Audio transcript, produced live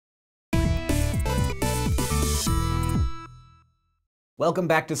Welcome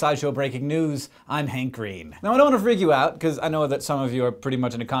back to SciShow Breaking News. I'm Hank Green. Now, I don't want to freak you out, because I know that some of you are pretty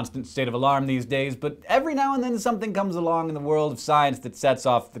much in a constant state of alarm these days, but every now and then something comes along in the world of science that sets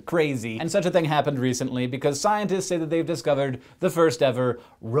off the crazy. And such a thing happened recently because scientists say that they've discovered the first ever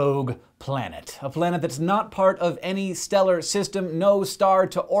rogue planet. A planet that's not part of any stellar system, no star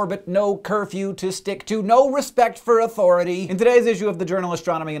to orbit, no curfew to stick to, no respect for authority. In today's issue of the journal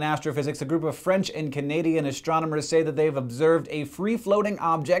Astronomy and Astrophysics, a group of French and Canadian astronomers say that they've observed a free-floating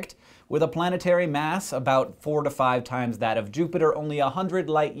object with a planetary mass about 4 to 5 times that of Jupiter, only 100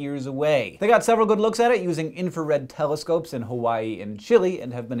 light years away. They got several good looks at it using infrared telescopes in Hawaii and Chile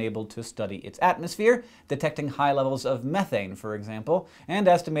and have been able to study its atmosphere, detecting high levels of methane, for example, and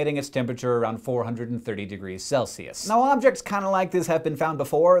estimating its temperature around 430 degrees Celsius. Now, objects kind of like this have been found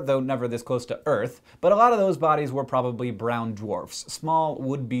before, though never this close to Earth, but a lot of those bodies were probably brown dwarfs, small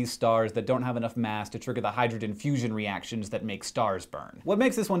would-be stars that don't have enough mass to trigger the hydrogen fusion reactions that make stars burn. What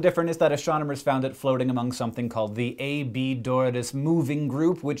makes this one different is that astronomers found it floating among something called the AB Doradus Moving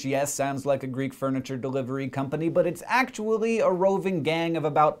Group, which, yes, sounds like a Greek furniture delivery company, but it's actually a roving gang of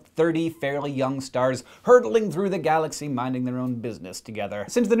about 30 fairly young stars hurtling through the galaxy, minding their own business together.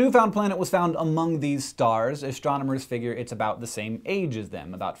 Since the newfound planet was found among these stars, astronomers figure it's about the same age as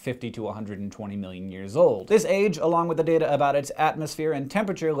them, about 50 to 120 million years old. This age, along with the data about its atmosphere and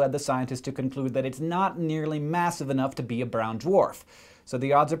temperature, led the scientists to conclude that it's not nearly massive enough to be a brown dwarf. So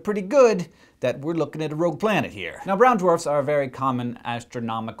the odds are pretty good that we're looking at a rogue planet here. Now, brown dwarfs are a very common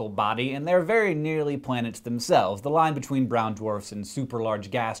astronomical body, and they're very nearly planets themselves. The line between brown dwarfs and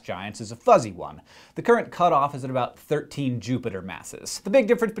super-large gas giants is a fuzzy one. The current cutoff is at about 13 Jupiter masses. The big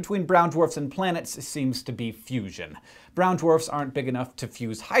difference between brown dwarfs and planets seems to be fusion. Brown dwarfs aren't big enough to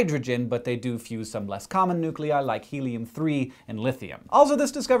fuse hydrogen, but they do fuse some less common nuclei like helium-3 and lithium. Also,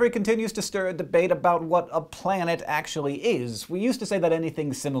 this discovery continues to stir a debate about what a planet actually is. We used to say that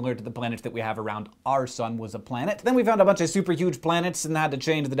anything similar to the planets that we have around our sun was a planet. Then we found a bunch of super huge planets and had to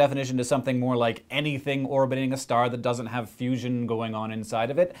change the definition to something more like anything orbiting a star that doesn't have fusion going on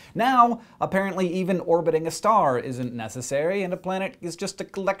inside of it. Now, apparently even orbiting a star isn't necessary, and a planet is just a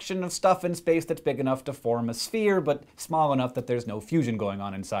collection of stuff in space that's big enough to form a sphere, but small enough that there's no fusion going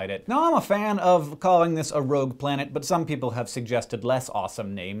on inside it. Now, I'm a fan of calling this a rogue planet, but some people have suggested less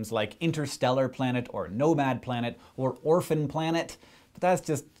awesome names like interstellar planet or nomad planet or orphan planet. But that's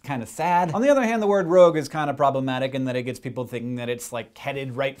just kind of sad. On the other hand, the word rogue is kind of problematic in that it gets people thinking that it's like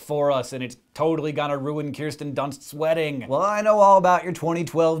headed right for us and it's totally gonna ruin Kirsten Dunst's wedding. Well, I know all about your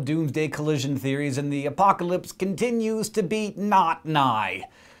 2012 doomsday collision theories, and the apocalypse continues to be not nigh.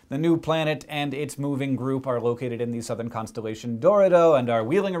 The new planet and its moving group are located in the southern constellation Dorado and are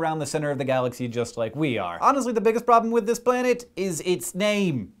wheeling around the center of the galaxy just like we are. Honestly, the biggest problem with this planet is its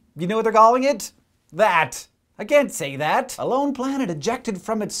name. You know what they're calling it? That. I can't say that. A lone planet ejected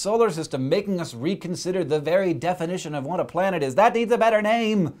from its solar system, making us reconsider the very definition of what a planet is. That needs a better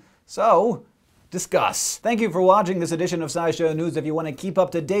name. So, discuss. Thank you for watching this edition of SciShow News. If you want to keep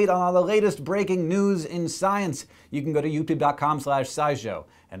up to date on all the latest breaking news in science, you can go to youtube.com/scishow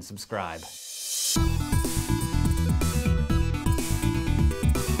and subscribe.